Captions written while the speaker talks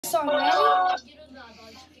song, ready?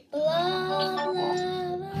 Blah,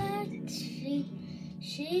 blah, black sheep.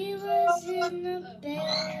 She was in a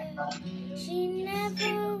bear. She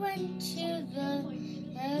never went to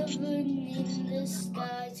the heaven in the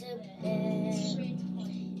sky to bear.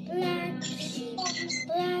 Black sheep,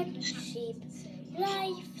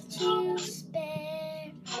 life to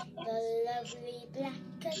spare. The lovely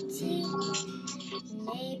blackity,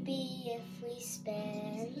 maybe if we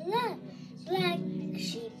spare.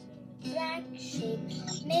 Black sheep,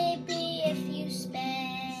 maybe if you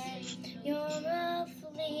spare your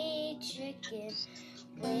lovely chicken,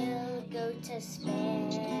 we'll go to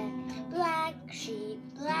spare. Black sheep,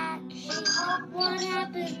 what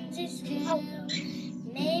happens is true.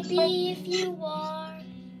 Maybe if you are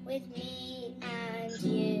with me and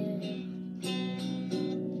you.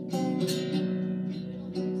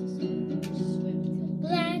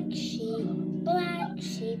 Black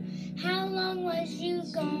sheep, how long was you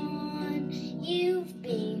gone? You've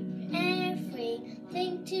been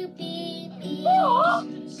everything to be me.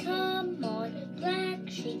 Come on, black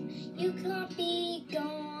sheep, you can't be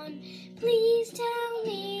gone. Please tell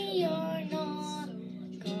me you're not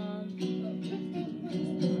gone.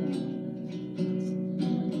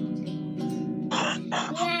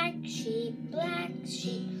 Black sheep,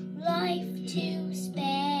 life to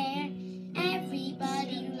spare.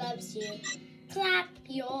 Everybody loves you. Clap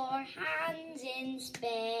your hands in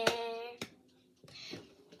spare.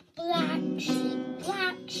 Black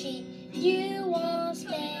sheep, you are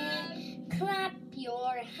spare. Clap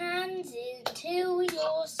your hands into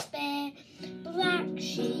your spare. Black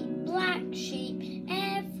sheep,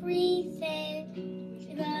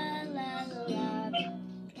 everything. La la la la.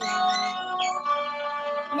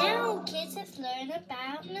 Now kids, let's learn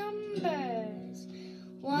about numbers.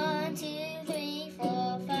 1, 2, 3,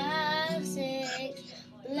 4, 5, 6.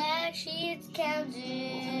 Black sheep's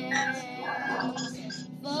counting.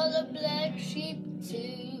 For the black sheep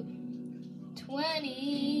to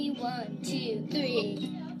 20. 1, 2,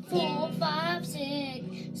 3, 4, 5, 6,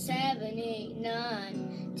 7, 8,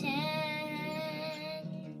 9, 10,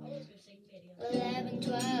 11,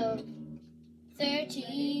 12,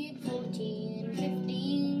 13, 14,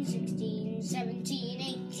 15, 16, 17,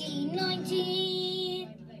 18, 19,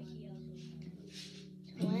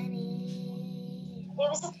 20.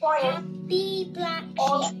 Happy black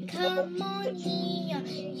sheep, come on here.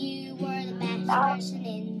 You were the best person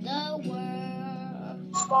in the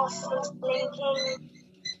world.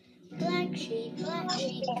 Black sheep,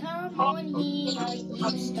 come on here.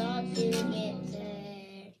 You start doing it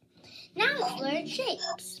there. Now let's learn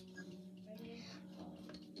shapes.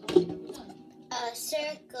 A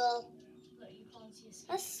circle,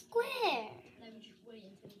 a square,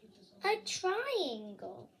 a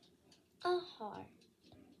triangle, a heart,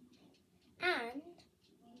 and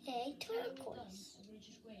a turquoise,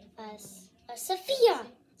 a Sophia,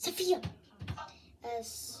 a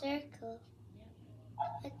circle,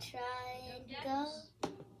 a triangle,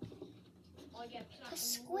 a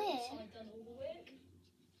square,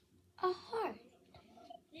 a heart,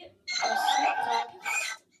 a circle,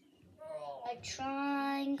 a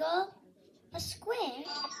triangle, a square,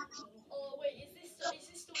 Oh wait, is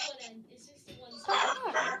this the one end? Is this the one a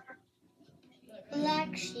heart.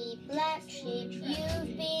 Black sheep,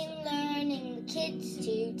 you've been learning the kids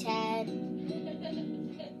to 10.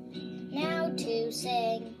 Now to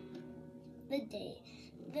sing the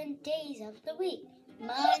days of the week.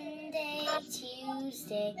 Monday,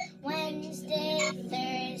 Tuesday, Wednesday,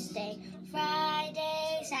 Thursday,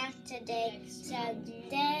 Friday, Saturday,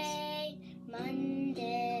 Sunday,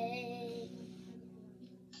 Monday.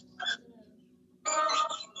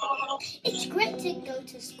 It's great to go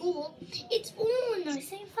to school. It's all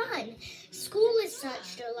nice and fun. School is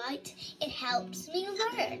such delight. It helps me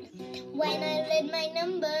learn. When I learn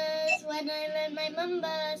my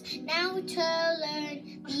numbers, now to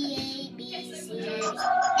learn the ABCs.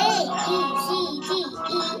 A, B, C, D,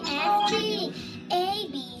 E, F, G. A,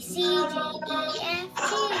 B, C, D, E, F,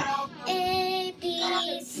 G. A, B,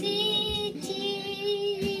 C,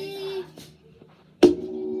 D.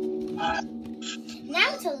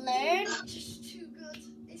 Now to learn. too good?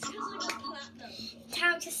 It's because I got platinum.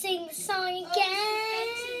 Time to sing the song again.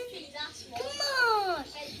 Come on.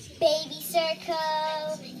 Baby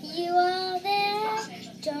Circle, you are there.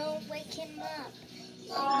 Don't wake him up.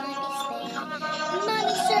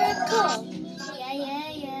 Mommy Circle.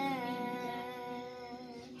 Yeah.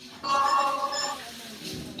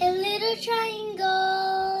 A little triangle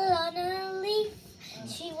on a leaf.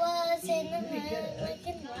 She was in the night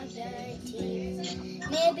looking like her teeth.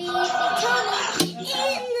 Maybe if we told her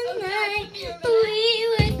in the night,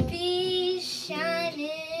 we would be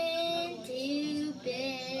shining.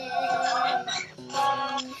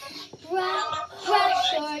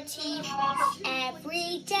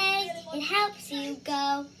 Every day it helps you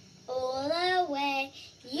go all the way.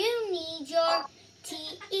 You need your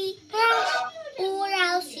teeth brush, or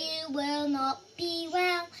else you will not be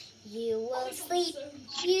well. You will sleep,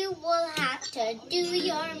 you will have to do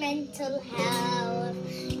your mental health.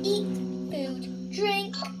 Eat food,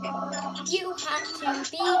 drink, you have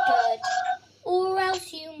to be good, or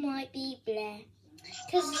else you might be bleh.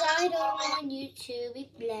 'Cause I don't want you to be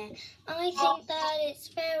bleh. I think that it's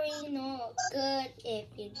very not good if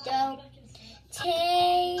you don't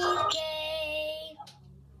take a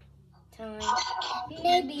time.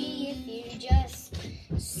 Maybe if you just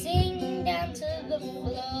sing down to the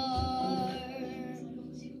floor.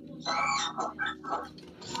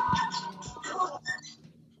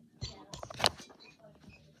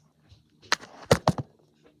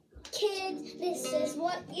 Kids, this is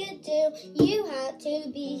what you do. You had to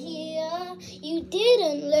be here. You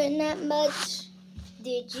didn't learn that much,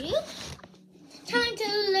 did you? Time to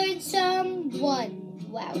learn some one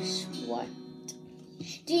Welsh word.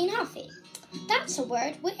 Dwyn hoffi. That's a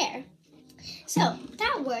word where. So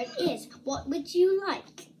that word is what would you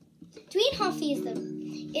like? Dwyn hoffi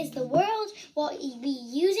is the word what we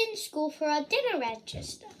use in school for our dinner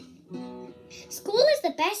register. School is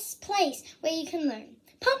the best place where you can learn.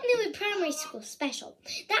 Pump Newwood Primary School special.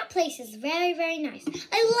 That place is very, very nice.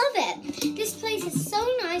 I love it. This place is so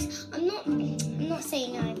nice. I'm not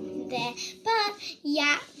saying I'm there, but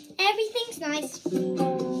yeah, everything's nice.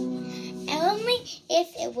 Only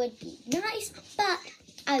if it would be nice, but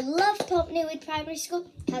I love Pump Newwood Primary School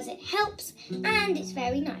because it helps and it's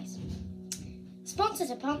very nice. Sponsored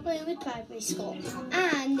to Pump Newwood Primary School,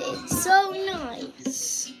 and it's so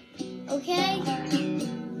nice. Okay?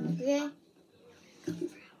 Okay?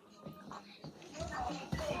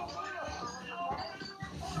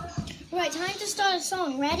 Right, time to start a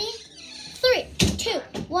song. Ready? 3, 2,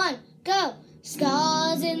 1, go.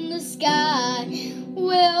 Stars in the sky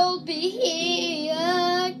will be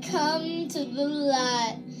here. Come to the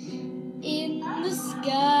light in the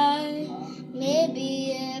sky.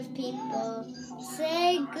 Maybe if people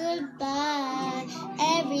say goodbye,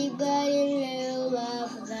 everybody will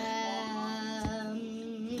love them.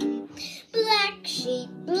 Black sheep,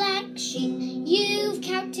 you've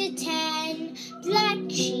counted 10. Black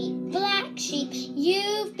sheep,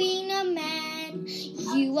 you've been a man.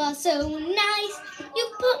 You are so nice,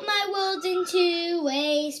 you've put my world into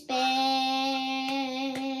a spare.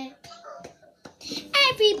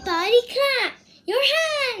 Everybody clap your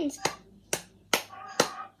hands.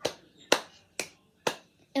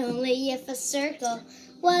 Only if a circle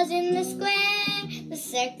was in the square, the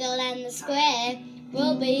circle and the square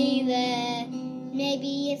will be there.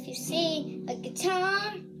 Maybe if you see a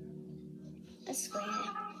guitar, a square.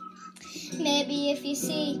 Maybe if you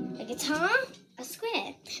see a guitar, a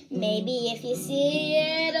square. Maybe if you see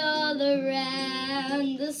it all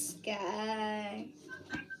around the sky.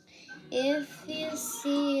 If you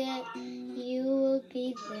see it, you will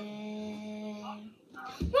be there.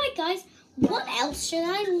 Right, guys, what else should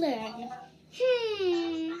I learn?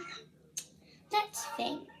 Let's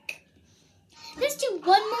think. Let's do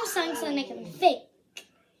one more song so I can think.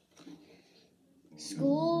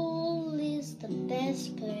 School is the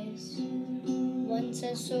best place. Once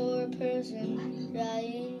I saw a person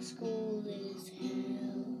crying, school is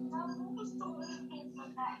hell.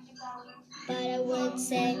 But I would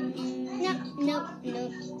say, no,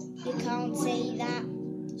 you can't say that.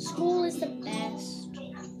 School is the best.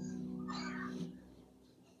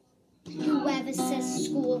 Whoever says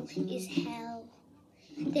school is hell,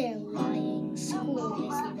 they're lying. School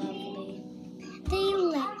is lovely. They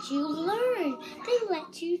let you learn. They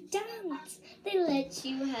let you dance. They let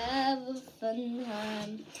you have a fun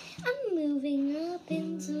time. I'm moving up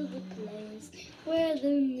into the place where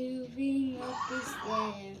the moving up is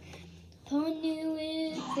there. Pump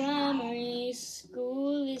Newwood Primary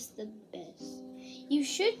School is the best. You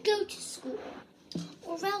should go to school,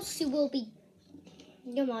 or else your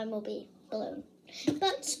mind will be blown.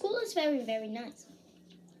 But school is very, very nice.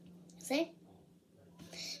 See?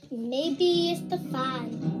 Maybe if the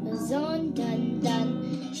fan was on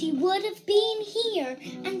Dun, she would have been here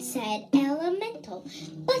and said elemental,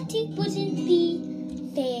 but it wouldn't be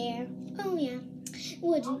fair. Oh yeah,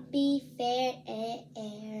 wouldn't be fair.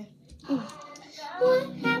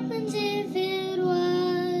 What happens if it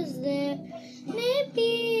was there?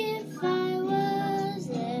 Maybe if I was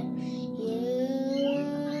there, you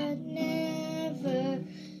would never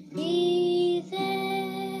be there.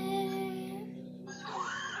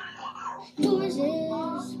 Doors is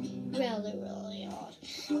really, really hard.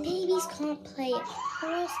 Babies can't play it,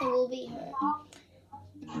 or else they will be hurt.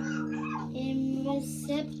 In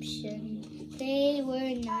reception, they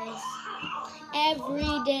were nice.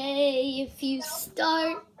 Every day if you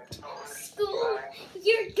start school,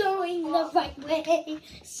 you're going the right way.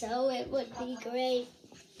 So it would be great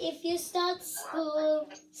if you start school.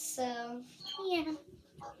 So, yeah,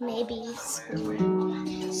 maybe school.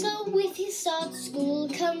 So if you start school,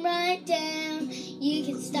 come right down. You